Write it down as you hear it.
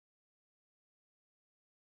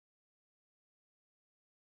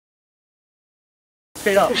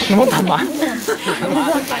Straight up. Không tầm mã.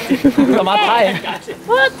 Tầm mã Thái.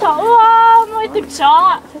 Ủa thấu à, mới được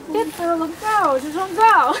chó. Tiết từ lưng cao, chứ không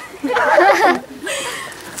cao.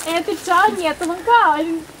 Em được chó nhiệt từ lưng cao.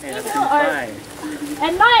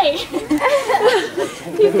 At night.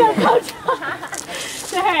 He's gonna go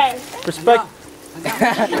to her. Respect.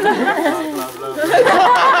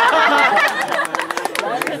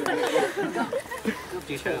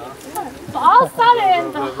 All of a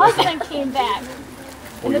sudden, the husband came back,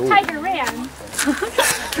 and the tiger ran.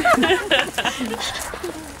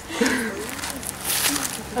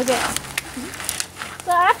 Okay.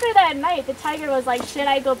 So after that night, the tiger was like, should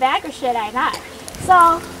I go back or should I not?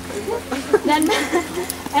 So then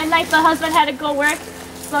at night, the husband had to go work,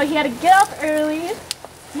 so he had to get up early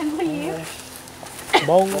and leave.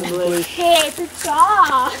 Hmong English. Hey, good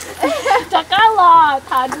job. Tagalog.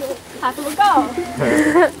 How do we go?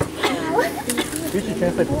 We should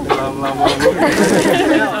translate.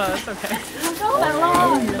 It's okay.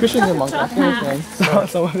 Christian is Hmong.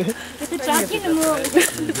 Some of it. It's a jockey in the moon.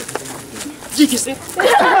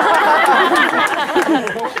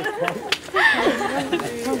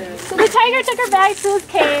 So the tiger took her back to his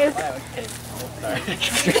cave.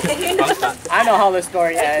 I know how the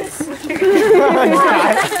story ends.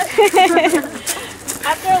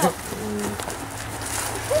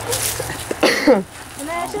 And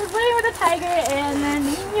then she was living with the tiger, and then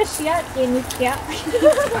you shit in your cat.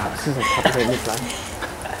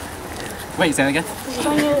 Wait, say that again?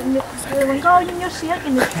 When go in your shit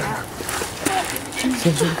in your cat.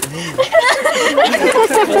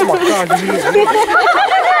 Oh my God!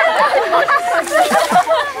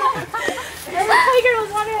 And the tiger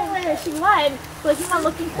was wondering where she went, but he's not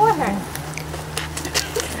looking for her.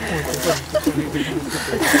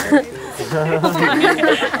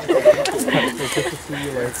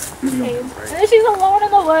 And then she's alone in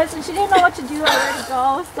the woods, and she didn't know what to do or where to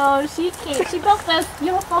go, so she built this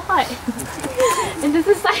beautiful hut, and just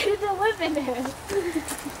decided to live in it.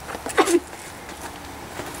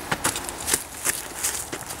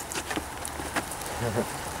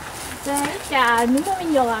 Đấy, chà, miếng có bao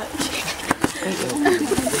nhiêu ạ?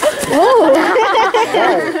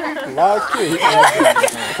 Large tree.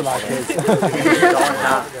 That's a lot of kids.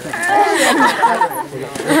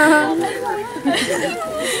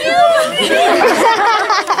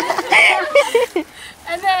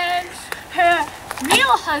 And then her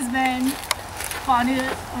real husband,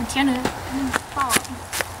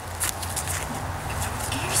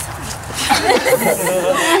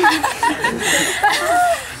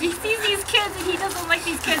 he sees these kids and he doesn't like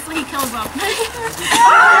these kids, so he kills them.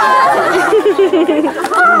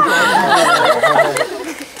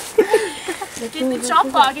 Cái chó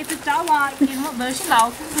bò, cái chó bò, cái một đứa xin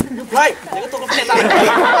lỗi. Right, 내가 또 그렇게 했다.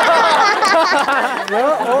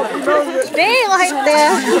 Stay like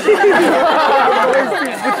that.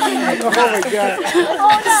 Oh my God!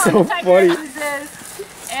 Oh no, So the tiger funny. loses,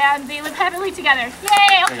 and they live happily together.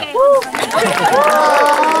 Yay! Okay.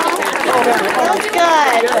 That's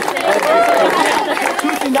good.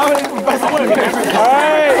 Nominated for best winner. All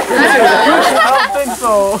right. I don't think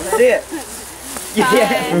so. See it. Yeah.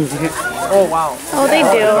 Oh wow. Oh, they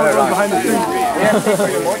do. Behind the scenes.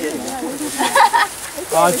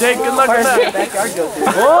 Jake, good luck with that. Backyard goes in.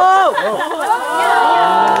 Whoa!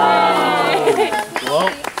 Whoa.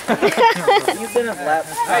 You been a flap.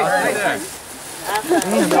 Hey, right there.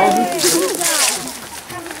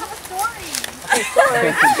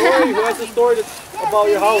 Who has a story about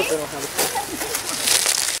your house? I don't have a story.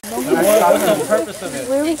 What's the purpose of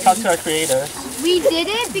it? Talk to our creator. We did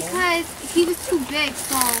it because he was too big,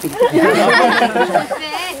 so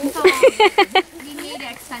we need an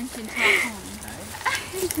extension to our home.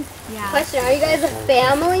 Yeah. Question, are you guys a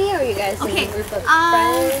family or are you guys like a group of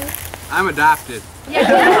friends? I'm adopted.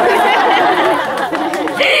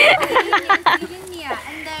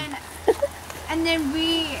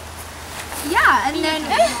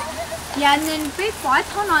 Yeah, and then we bought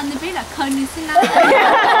on the bit of Konisina.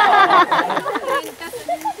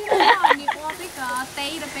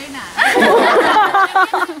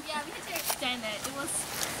 Yeah, we had to extend it. It was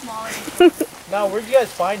smaller. Now, where'd you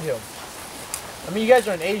guys find him? I mean, you guys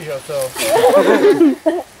are in Asia, so.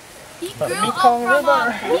 He grew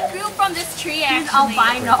from this tree actually.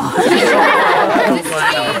 Albino.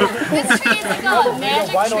 This tree is like a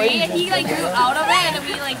magic tree, and he like grew out of it, and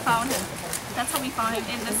we like found him. That's how we found him,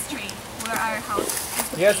 in this tree, where our house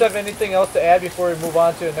is. You guys have anything else to add before we move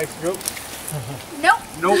on to the next group? Nope.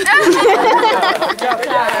 Nope. Good job.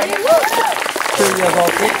 Sure, you guys all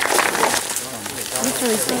cool? That's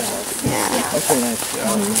really cool. Yeah. That's really nice.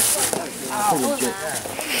 That's legit.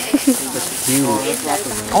 That's beautiful.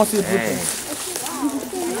 I want to see the blueprint.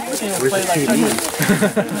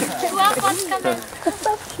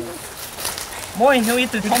 mỗi người ít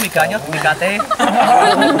từ thông mình cả nhá, mình cả thế.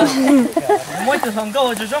 Mỗi từ thông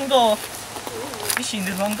câu, từ thông câu, cái gì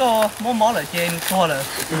từ thông câu, mỗi là trên to là,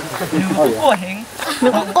 nếu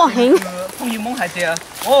có hình, không như mong hai tiền,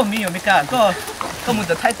 ô mình有没cả, có một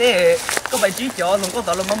tờ thái tế, có bài chỉ cho, luôn có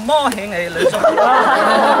tờ là mỗi hình này lấy xong.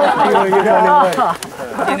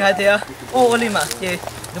 Trên hai tiền, ô đi mà, chị,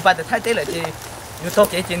 nếu bài tờ thái tế là chị, nếu to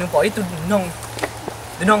cái chị nếu bỏ ít từ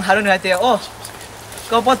nông hai đứa hai tiền, ô.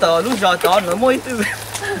 Có bắt đầu lúc giờ đó nó mới từ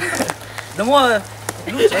nó mới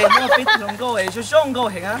lúc trẻ mới biết lòng câu ấy cho sông câu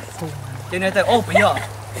hình á cho nên tại ô bây giờ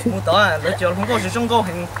mua đó à lúc giờ lòng câu cho sông câu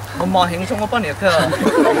hình mà hình trong có bao nhiêu cơ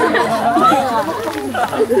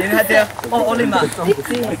cho nên hai tiền ô lên mà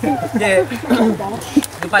để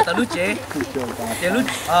lúc bài tao lúc trẻ để lúc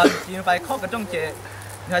chỉ phải khó cái trong trẻ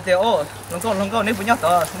hai tiền ô lòng câu nếu với nhau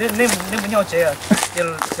đó nếu với nhau trẻ để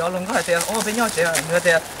cho lòng câu hai tiền ô với nhau trẻ hai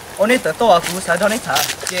tiền ô này tự to cú sai đó này thà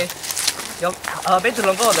chị bây giờ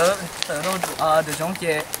lòng câu đó tự nó từ trong chị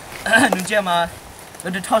nương chị mà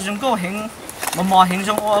từ thao trong câu hình mà hình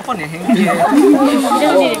trong ô phân hình chị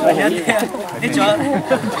đi cho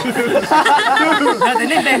để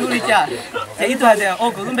nên bé huli chả chị ít thôi thì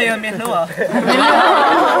ô cũng bé hơn miền luôn à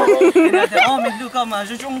ô miền luôn cơ mà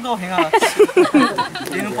trong câu hình à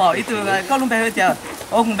thì nó bỏ ít thôi câu luôn bé hơn chả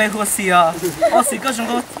ô cũng bé hơn xì à ô xì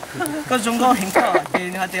có trong câu hình cơ thì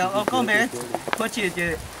nó thì ô câu bé có chỉ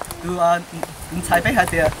từ trái bé hạt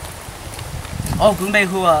thì ô cũng bé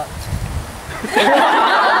hơn à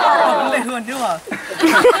cũng bé hơn nữa à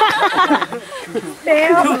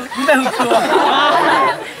cũng bé hơn nữa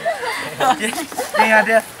thì hạt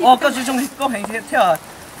thì ô có trong câu hình theo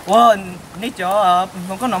ô nãy giờ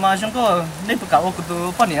không có nằm mà trong câu nãy bữa cậu cũng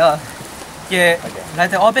tụi bao nhiêu chị lại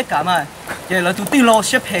thì ô bé cả mà chị là tụi tiêu lô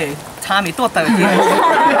xếp hè tham mi多等chị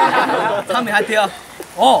tham mi hai tiêu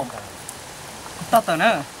ô多等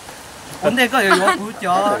呢vấn đề có yếu của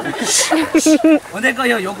cho vấn đề có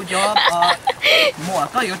yếu của cho mua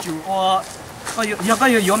có yếu chủ có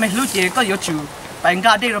yếu mấy lúc chị có yếu chủ bán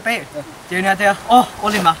cá đi rồi bé chị này thì ô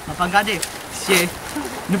lên mà bán cá đi chị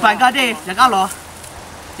nếu bán cá đi giá cao lo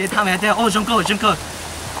chị tham mi thì ô trong cơ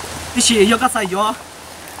đi chị yếu cái sai yếu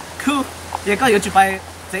cứ chị có yếu chủ bài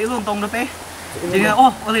dễ luôn đông rồi bé chị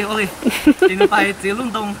ô đi chị nó phải dễ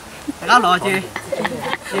luôn đông giá cao lo chị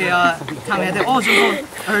tham gia thì ô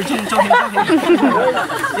trong hình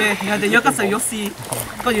người ta nhớ các sự游戏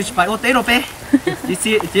có nhiều bài ô tế rồi bé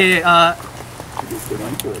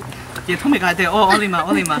chị thông minh cái thì ô đi mà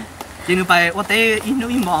chị nó bài ô tế ít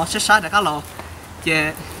mỏ sẽ sát được các lò chị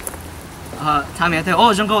tham gia thì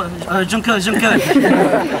ô trong cơ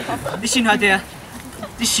đi xin hai thì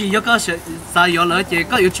đi xin có sự sao có lợi chị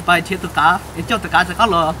có nhiều bài thiệt tất cả cho tất cả các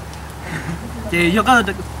lò chị có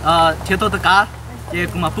thiệt tất cả chị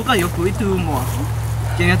cũng mà bút có cuối từ mùa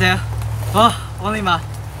chị nghe thấy only mà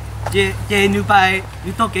chị như bài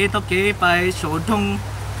như tôi kể bài số đông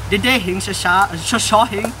để hình sẽ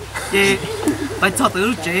hình chị bài cho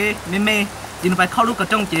từ chị mê chị bài khâu lúc ở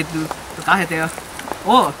trong chị từ cả hết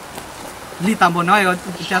rồi đi tạm bộ nói rồi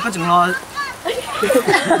chị có chừng lo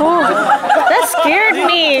That scared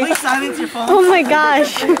me. Oh my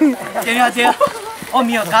gosh. chị nghe thấy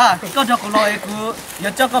miêu cá có cho con lòi cứ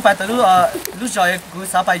giờ cho có phải từ lúc rồi cứ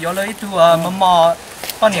sao phải giờ lấy tu mò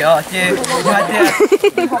bao nhiêu chị hai chị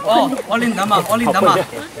Olin đó mà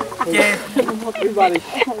chị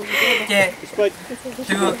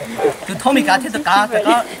từ thông minh cả thì tất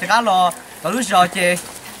cả lo từ lúc rồi chị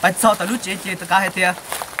phải sau từ lúc chị tất cả hết thì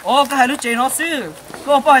cái hai lúc chị nó xứ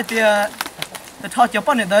có phải thì thọ cho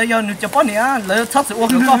bọn này đấy, giờ cho bọn này á, lấy thọ sự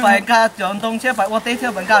uống có phải cả chọn đông chứ phải uống tê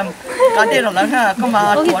theo bản cả đây là lớn ha, có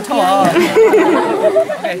mà chuột thôi.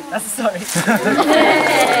 Okay, that's sorry.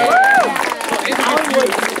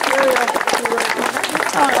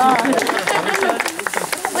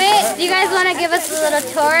 Wait, do you guys want to give us a little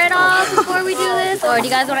tour at all before we do this, or do you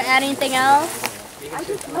guys want to add anything else?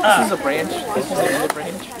 This is a branch.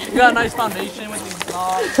 You got a nice foundation with these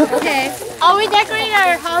blocks. Okay. Oh, we decorated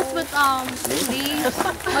our house with these.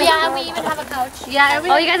 Oh yeah, and we even have a couch. Yeah.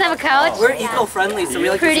 Oh, you guys have a couch? We're eco-friendly, so we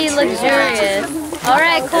like pretty luxurious. All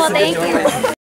right, cool. Thank you.